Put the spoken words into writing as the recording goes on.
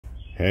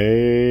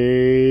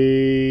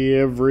Hey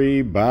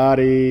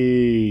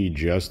everybody,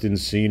 Justin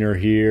Senior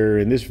here.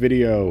 In this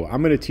video,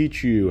 I'm going to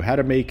teach you how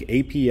to make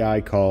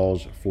API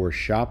calls for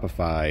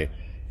Shopify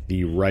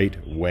the right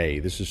way.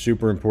 This is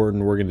super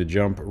important. We're going to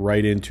jump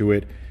right into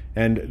it.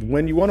 And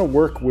when you want to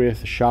work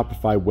with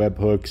Shopify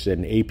webhooks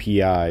and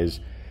APIs,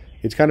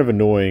 it's kind of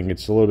annoying.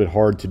 It's a little bit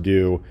hard to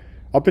do.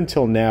 Up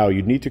until now,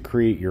 you'd need to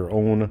create your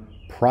own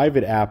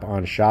private app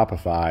on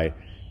Shopify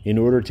in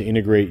order to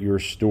integrate your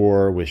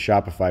store with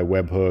Shopify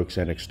webhooks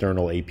and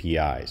external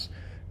APIs.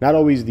 Not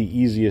always the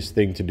easiest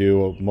thing to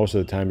do. Most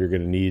of the time you're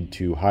going to need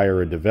to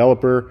hire a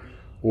developer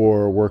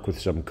or work with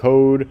some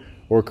code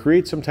or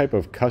create some type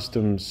of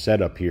custom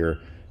setup here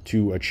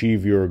to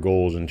achieve your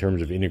goals in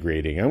terms of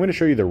integrating. I'm going to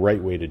show you the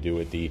right way to do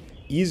it, the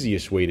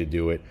easiest way to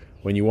do it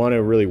when you want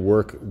to really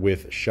work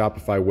with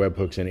Shopify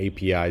webhooks and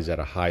APIs at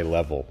a high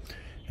level.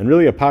 And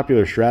really a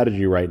popular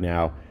strategy right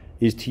now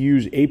is to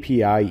use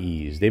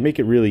APIEase. They make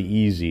it really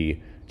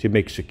easy to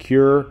make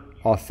secure,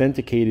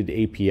 authenticated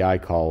API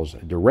calls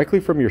directly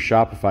from your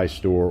Shopify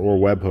store or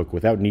webhook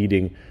without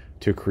needing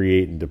to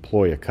create and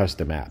deploy a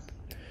custom app.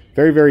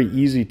 Very, very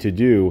easy to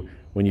do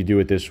when you do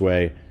it this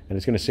way, and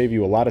it's going to save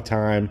you a lot of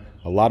time,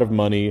 a lot of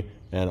money,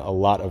 and a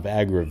lot of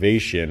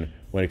aggravation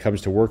when it comes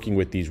to working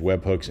with these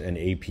webhooks and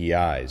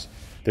APIs.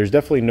 There's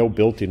definitely no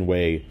built-in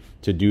way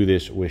to do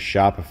this with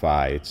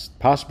Shopify. It's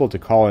possible to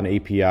call an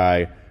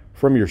API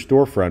from your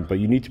storefront, but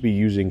you need to be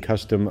using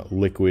custom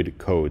liquid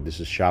code.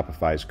 This is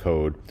Shopify's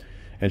code.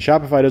 And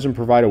Shopify doesn't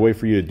provide a way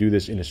for you to do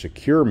this in a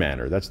secure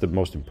manner. That's the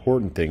most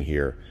important thing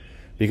here,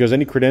 because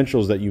any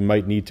credentials that you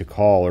might need to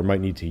call or might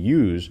need to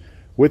use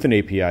with an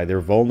API, they're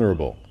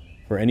vulnerable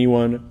for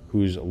anyone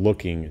who's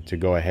looking to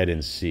go ahead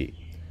and see.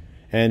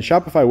 And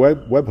Shopify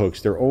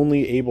webhooks, they're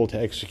only able to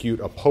execute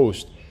a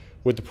post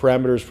with the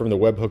parameters from the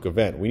webhook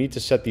event. We need to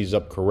set these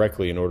up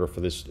correctly in order for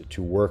this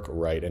to work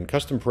right. And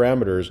custom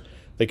parameters,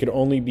 they can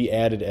only be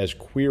added as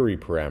query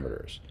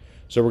parameters.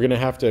 So we're going to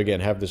have to,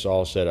 again, have this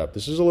all set up.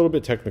 This is a little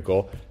bit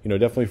technical,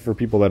 definitely for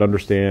people that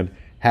understand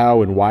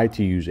how and why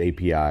to use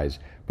APIs,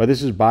 but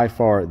this is by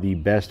far the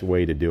best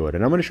way to do it.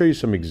 And I'm going to show you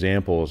some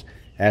examples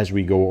as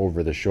we go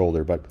over the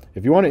shoulder. But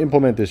if you want to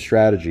implement this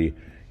strategy,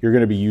 you're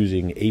going to be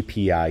using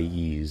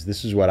APIEase.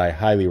 This is what I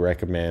highly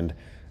recommend.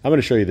 I'm going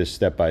to show you this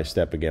step by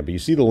step again, but you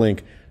see the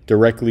link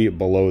directly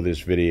below this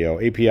video.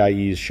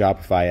 APIEase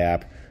Shopify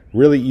app.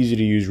 Really easy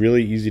to use,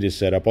 really easy to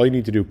set up. All you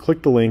need to do,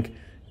 click the link,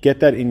 get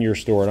that in your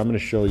store, and I'm going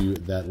to show you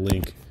that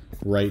link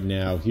right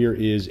now. Here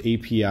is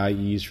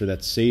APIEase for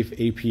that safe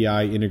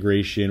API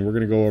integration. We're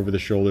going to go over the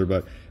shoulder,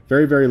 but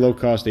very, very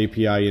low-cost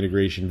API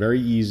integration, very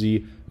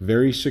easy,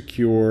 very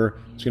secure.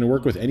 It's going to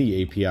work with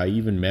any API,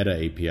 even Meta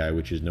API,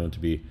 which is known to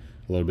be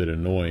a little bit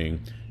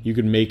annoying. You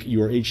can make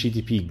your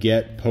HTTP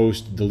GET,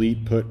 POST,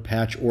 DELETE, PUT,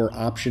 PATCH, or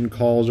option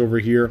calls over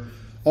here,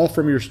 all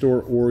from your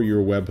store or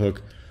your webhook.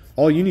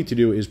 All you need to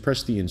do is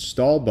press the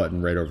install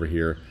button right over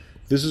here.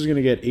 This is going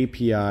to get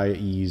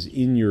APIEase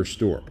in your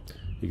store.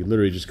 You can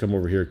literally just come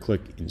over here,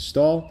 click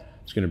install.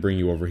 It's going to bring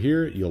you over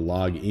here. You'll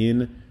log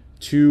in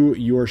to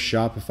your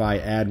Shopify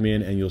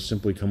admin, and you'll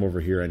simply come over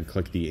here and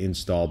click the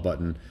install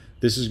button.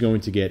 This is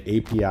going to get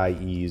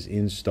APIEase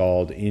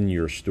installed in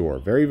your store.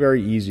 Very,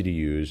 very easy to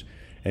use.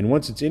 And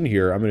once it's in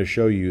here, I'm going to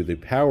show you the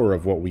power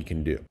of what we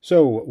can do.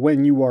 So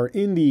when you are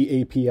in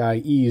the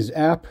APIEase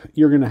app,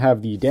 you're going to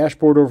have the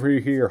dashboard over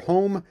here,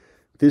 home.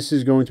 This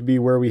is going to be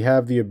where we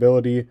have the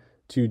ability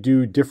to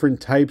do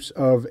different types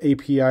of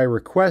API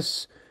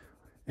requests.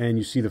 And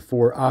you see the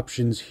 4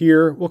 options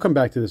here. We'll come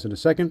back to this in a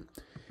second.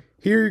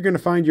 Here you're going to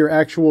find your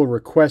actual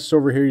requests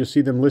over here. You'll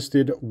see them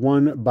listed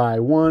one by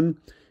one.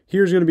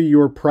 Here's going to be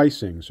your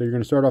pricing. So you're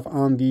going to start off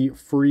on the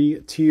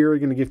free tier. You're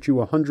going to give you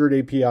 100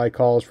 API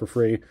calls for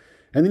free.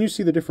 And then you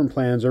see the different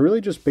plans are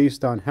really just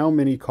based on how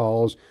many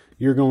calls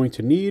you're going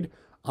to need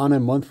on a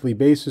monthly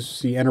basis.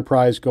 You see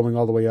enterprise going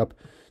all the way up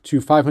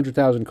to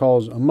 500,000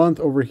 calls a month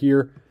over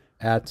here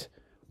at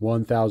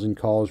 1,000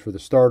 calls for the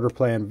starter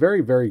plan.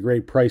 Very, very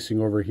great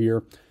pricing over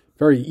here.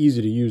 Very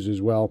easy to use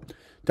as well.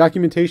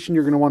 Documentation,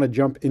 you're going to want to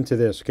jump into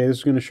this. Okay, this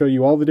is going to show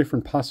you all the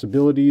different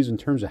possibilities in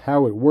terms of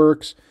how it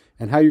works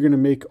and how you're going to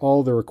make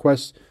all the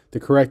requests the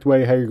correct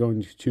way, how you're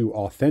going to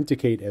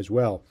authenticate as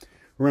well.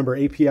 Remember,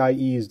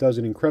 APIEase does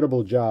an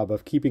incredible job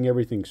of keeping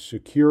everything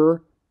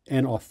secure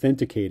and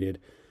authenticated.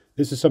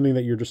 This is something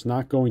that you're just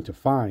not going to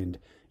find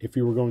if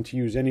you were going to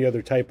use any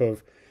other type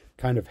of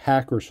kind of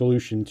hack or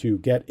solution to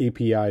get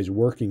APIs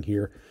working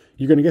here.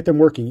 You're going to get them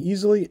working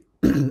easily.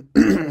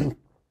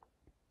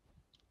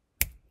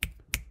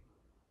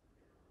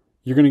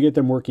 You're going to get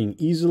them working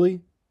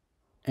easily,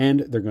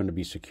 and they're going to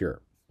be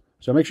secure.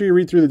 So make sure you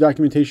read through the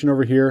documentation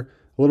over here.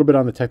 A little bit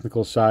on the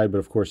technical side, but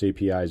of course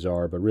APIs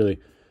are, but really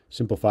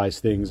simplifies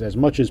things as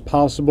much as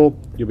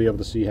possible. You'll be able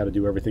to see how to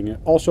do everything.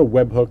 Also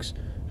webhooks,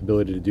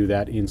 ability to do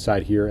that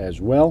inside here as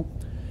well.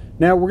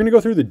 Now we're going to go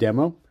through the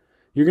demo.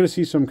 You're going to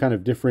see some kind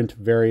of different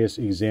various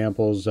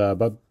examples,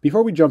 but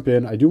before we jump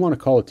in, I do want to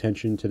call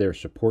attention to their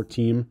support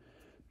team.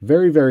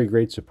 Very, very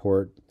great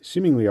support.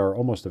 Seemingly are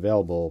almost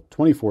available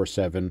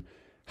 24/7.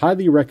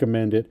 Highly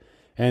recommend it.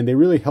 And they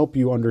really help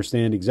you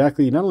understand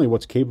exactly not only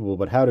what's capable,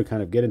 but how to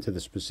kind of get into the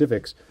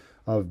specifics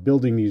of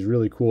building these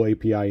really cool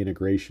API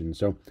integrations.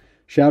 So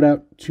shout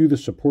out to the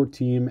support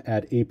team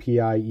at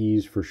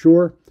APIEase for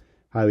sure.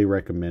 Highly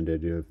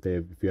recommended.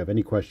 If you have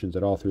any questions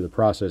at all through the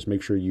process,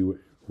 make sure you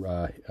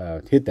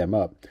hit them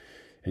up.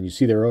 And you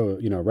see they're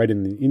right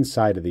in the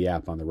inside of the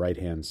app on the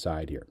right-hand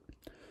side here.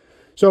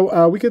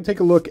 So we could take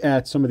a look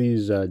at some of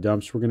these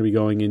dumps. We're going to be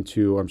going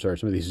into,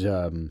 some of these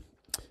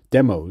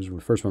demos.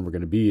 The first one we're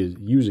going to be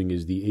using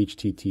is the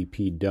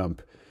HTTP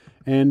dump.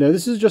 And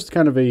this is just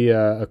kind of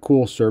a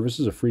cool service.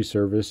 This is a free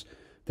service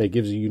that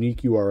gives a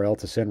unique URL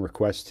to send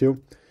requests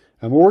to.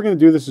 And what we're going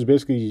to do, this is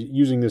basically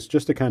using this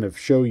just to kind of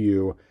show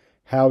you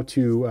how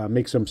to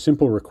make some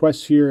simple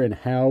requests here and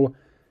how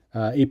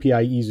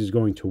APIEase is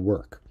going to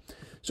work.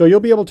 So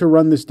you'll be able to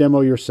run this demo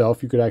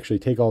yourself. You could actually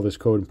take all this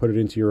code and put it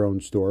into your own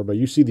store, but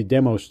you see the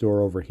demo store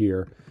over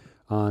here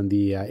on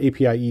the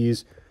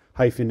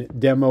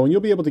APIEase-demo, and you'll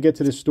be able to get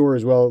to this store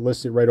as well. It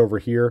lists it right over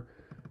here.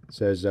 It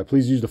says,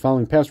 please use the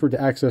following password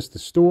to access the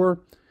store,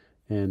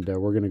 and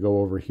we're going to go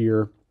over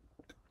here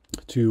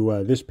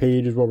to this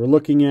page is what we're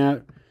looking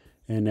at,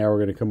 and now we're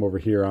going to come over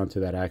here onto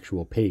that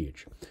actual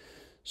page.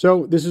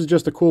 So this is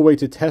just a cool way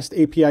to test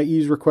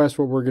APIEase requests.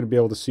 What we're going to be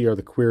able to see are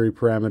the query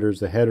parameters,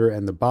 the header,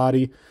 and the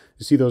body.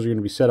 You see those are going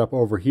to be set up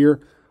over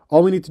here.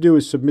 All we need to do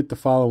is submit the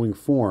following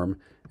form,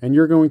 and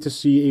you're going to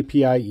see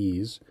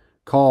APIEase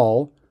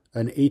call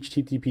an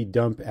HTTP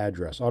dump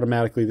address.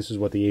 Automatically, this is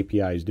what the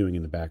API is doing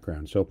in the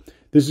background. So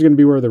this is going to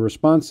be where the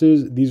response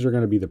is. These are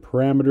going to be the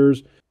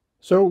parameters.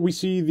 So we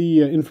see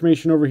the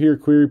information over here,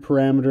 query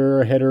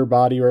parameter, header,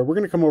 body. Right? We're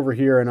going to come over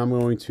here, and I'm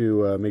going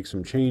to make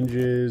some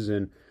changes,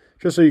 and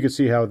just so you can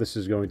see how this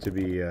is going to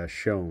be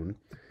shown.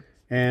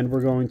 And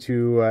we're going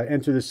to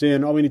enter this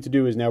in. All we need to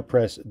do is now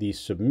press the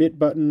submit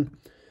button.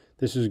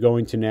 This is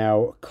going to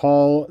now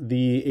call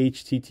the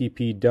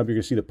HTTP dump. You're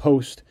going to see the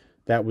post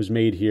that was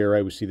made here,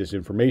 right? We see this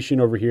information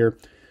over here.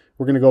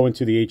 We're going to go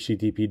into the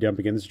HTTP dump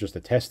again. This is just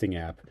a testing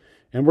app.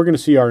 And we're going to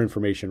see our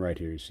information right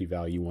here. You see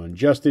value 1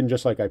 Justin,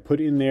 just like I put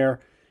in there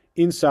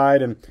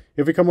inside. And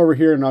if we come over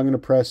here, and I'm going to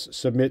press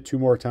submit 2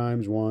 more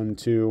times, 1,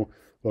 2,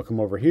 we'll come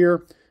over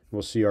here.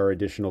 We'll see our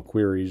additional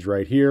queries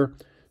right here.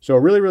 So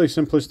really, really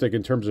simplistic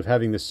in terms of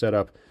having this set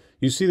up.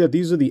 You see that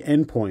these are the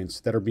endpoints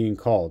that are being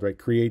called, right?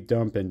 Create,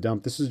 dump, and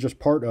dump. This is just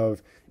part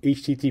of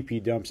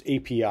HTTP dump's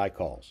API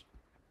calls,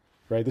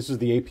 right? This is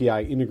the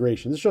API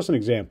integration. This is just an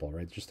example,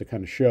 right? Just to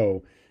kind of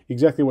show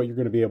exactly what you're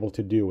going to be able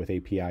to do with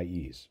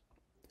APIEase.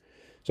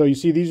 So you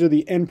see these are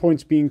the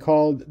endpoints being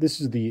called. This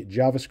is the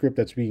JavaScript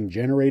that's being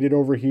generated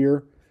over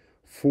here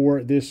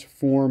for this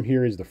form.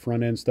 Here is the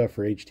front end stuff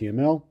for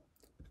HTML.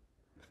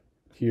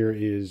 Here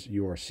is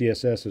your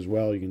CSS as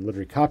well. You can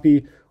literally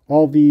copy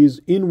all these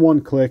in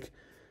one click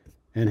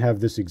and have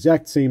this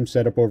exact same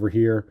setup over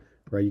here,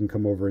 right? You can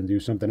come over and do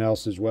something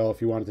else as well if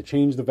you wanted to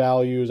change the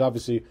values.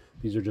 Obviously,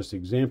 these are just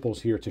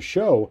examples here to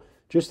show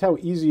just how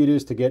easy it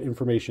is to get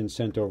information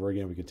sent over.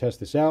 Again, we can test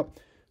this out.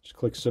 Just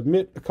click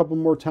submit a couple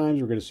more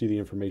times. We're going to see the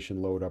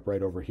information load up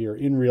right over here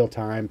in real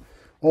time.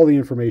 All the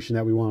information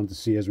that we wanted to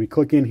see. As we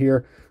click in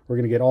here, we're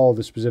going to get all of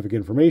the specific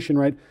information,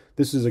 right?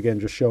 This is, again,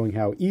 just showing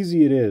how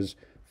easy it is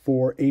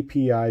for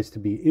APIs to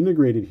be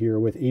integrated here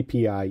with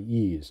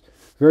APIEase.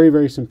 Very,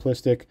 very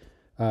simplistic.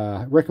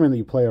 I recommend that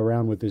you play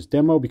around with this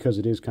demo because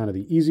it is kind of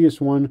the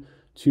easiest one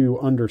to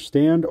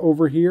understand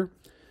over here.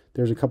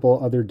 There's a couple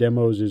other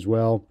demos as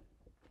well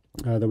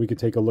that we could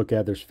take a look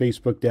at. There's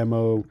Facebook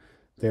demo.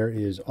 There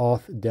is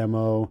auth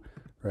demo.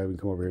 Right, we can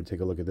come over here and take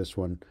a look at this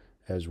one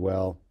as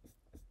well.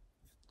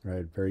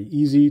 Right, very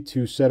easy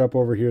to set up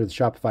over here. The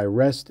Shopify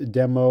REST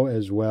demo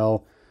as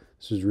well.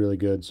 This is really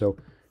good. So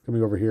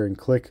coming over here and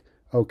click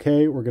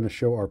OK, we're going to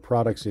show our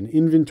products in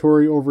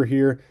inventory over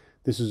here.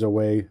 This is a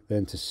way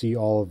then to see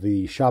all of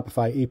the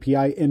Shopify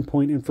API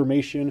endpoint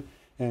information,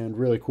 and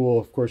really cool.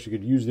 Of course, you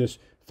could use this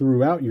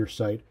throughout your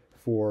site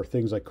for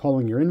things like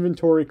calling your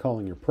inventory,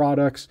 calling your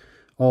products,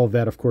 all of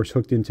that, of course,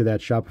 hooked into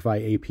that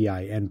Shopify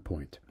API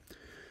endpoint.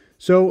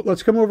 So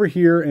let's come over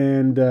here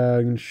and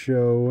I'm going to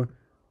show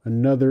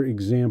another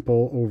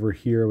example over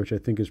here, which I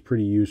think is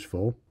pretty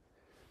useful.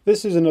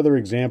 This is another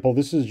example.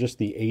 This is just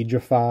the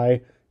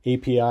Ageify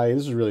API.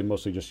 This is really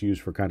mostly just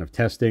used for kind of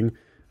testing.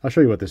 I'll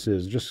show you what this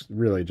is. Just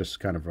really just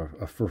kind of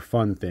a for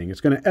fun thing.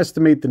 It's going to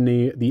estimate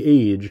the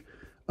age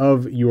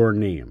of your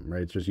name,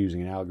 right? It's just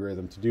using an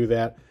algorithm to do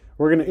that.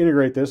 We're going to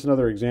integrate this.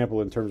 Another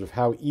example in terms of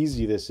how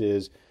easy this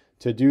is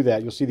to do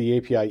that. You'll see the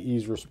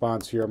APIEase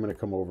response here. I'm going to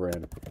come over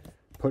and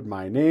put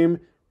my name.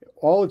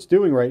 All it's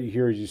doing right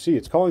here is you see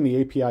it's calling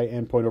the API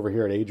endpoint over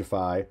here at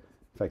Ageify.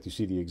 In fact, you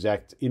see the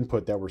exact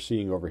input that we're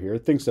seeing over here.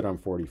 It thinks that I'm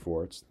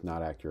 44. It's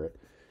not accurate.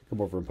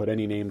 Come over and put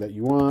any name that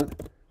you want.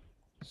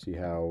 See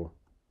how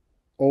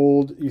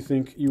old you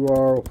think you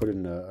are. We'll put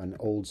in an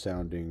old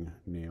sounding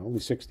name. Only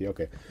 60.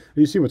 Okay.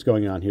 You see what's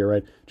going on here,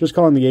 right? Just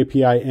calling the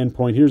API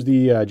endpoint. Here's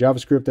the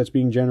JavaScript that's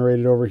being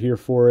generated over here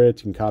for it.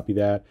 You can copy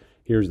that.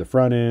 Here's the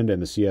front end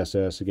and the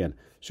CSS. Again,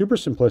 super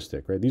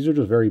simplistic, right? These are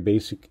just very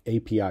basic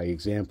API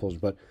examples,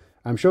 but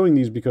I'm showing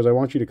these because I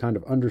want you to kind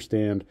of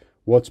understand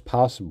what's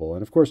possible.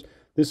 And of course,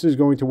 this is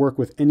going to work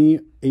with any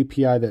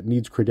API that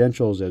needs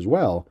credentials as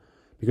well,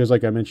 because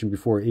like I mentioned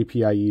before,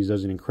 APIEase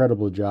does an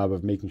incredible job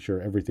of making sure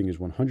everything is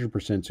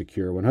 100%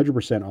 secure,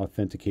 100%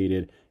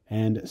 authenticated,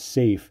 and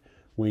safe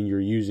when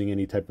you're using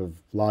any type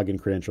of login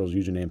credentials,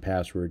 username,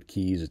 password,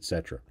 keys,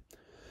 etc.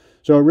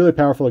 So really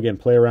powerful. Again,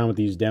 play around with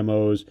these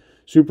demos.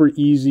 Super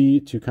easy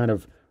to kind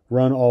of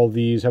run all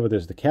these. How about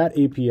this? The cat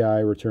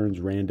API returns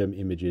random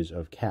images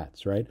of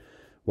cats, right?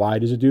 Why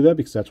does it do that?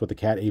 Because that's what the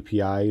cat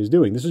API is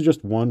doing. This is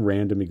just one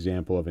random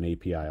example of an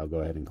API. I'll go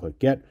ahead and click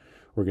Get.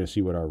 We're going to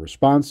see what our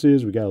response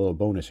is. We got a little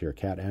bonus here,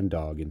 cat and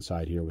dog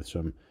inside here with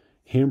some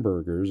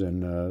hamburgers,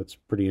 and it's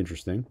pretty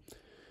interesting.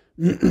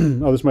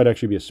 Oh, this might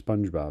actually be a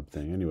SpongeBob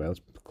thing. Anyway,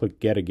 let's click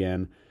Get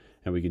again,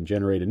 and we can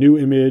generate a new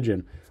image.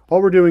 And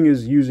all we're doing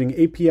is using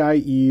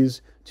APIEase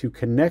to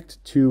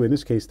connect to, in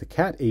this case, the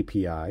cat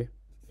API.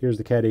 Here's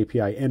the cat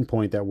API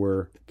endpoint that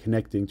we're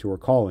connecting to or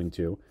calling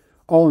to,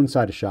 all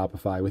inside of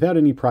Shopify, without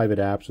any private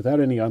apps, without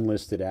any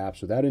unlisted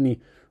apps, without any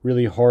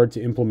really hard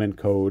to implement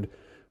code.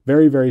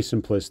 Very, very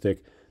simplistic.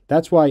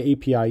 That's why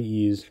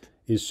APIEase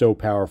is so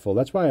powerful.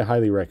 That's why I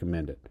highly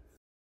recommend it.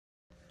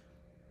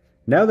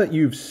 Now that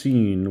you've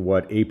seen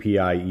what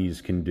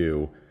APIEase can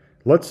do,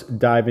 let's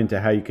dive into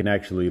how you can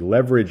actually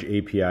leverage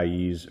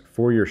APIEase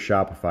for your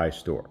Shopify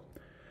store.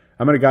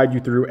 I'm going to guide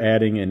you through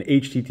adding an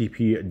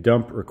HTTP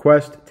dump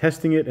request,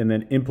 testing it, and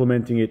then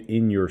implementing it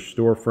in your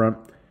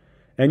storefront.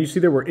 And you see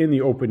that we're in the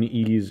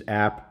APIEase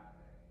app,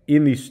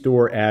 in the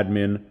store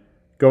admin,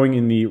 going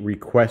in the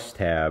request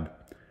tab.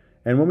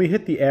 And when we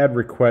hit the add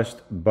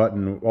request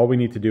button, all we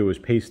need to do is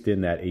paste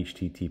in that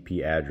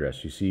HTTP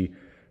address. You see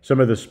some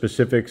of the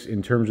specifics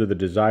in terms of the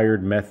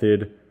desired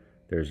method.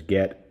 There's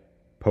get,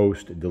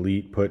 post,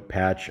 delete, put,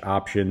 patch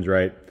options,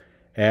 right?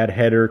 Add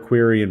header,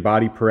 query, and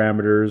body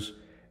parameters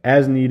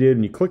as needed,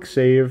 and you click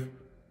save.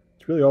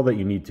 It's really all that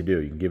you need to do.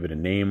 You can give it a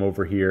name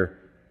over here.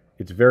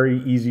 It's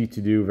very easy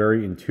to do,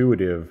 very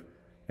intuitive,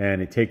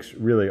 and it takes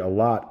really a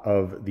lot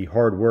of the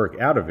hard work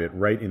out of it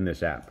right in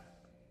this app.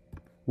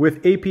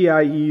 With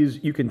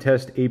APIEase, you can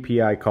test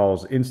API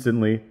calls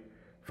instantly.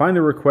 Find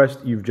the request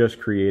you've just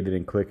created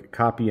and click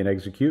copy and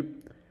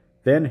execute.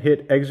 Then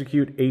hit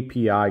execute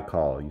API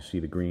call. You see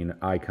the green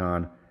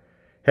icon.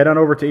 Head on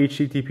over to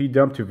HTTP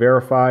dump to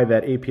verify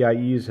that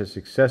APIEase has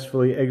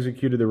successfully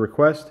executed the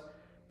request.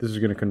 This is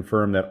going to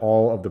confirm that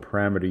all of the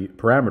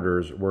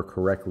parameters were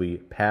correctly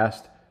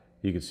passed.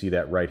 You can see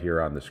that right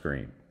here on the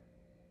screen.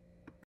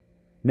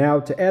 Now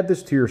to add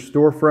this to your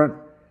storefront,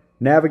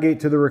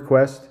 navigate to the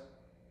request,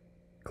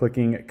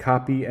 clicking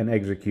copy and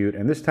execute,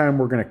 and this time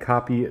we're going to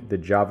copy the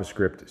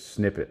JavaScript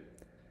snippet.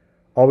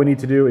 All we need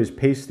to do is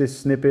paste this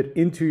snippet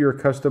into your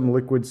custom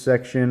liquid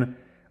section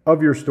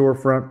of your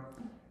storefront.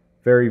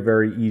 Very,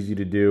 very easy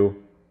to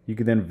do. You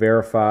can then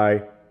verify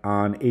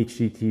on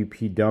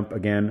HTTP dump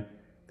again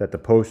that the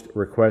post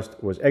request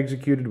was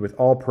executed with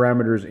all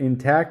parameters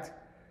intact.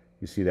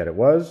 You see that it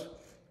was.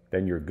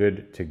 Then you're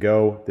good to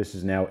go. This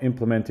is now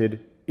implemented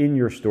in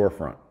your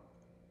storefront.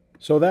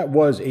 So that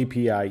was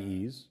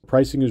APIEase.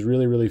 Pricing is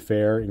really, really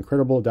fair.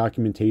 Incredible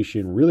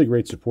documentation, really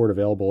great support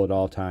available at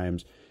all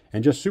times,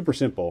 and just super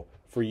simple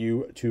for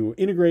you to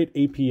integrate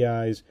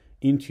APIs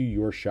into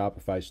your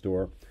Shopify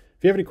store.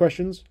 If you have any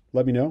questions,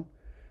 let me know.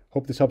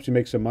 Hope this helps you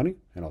make some money,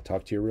 and I'll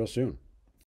talk to you real soon.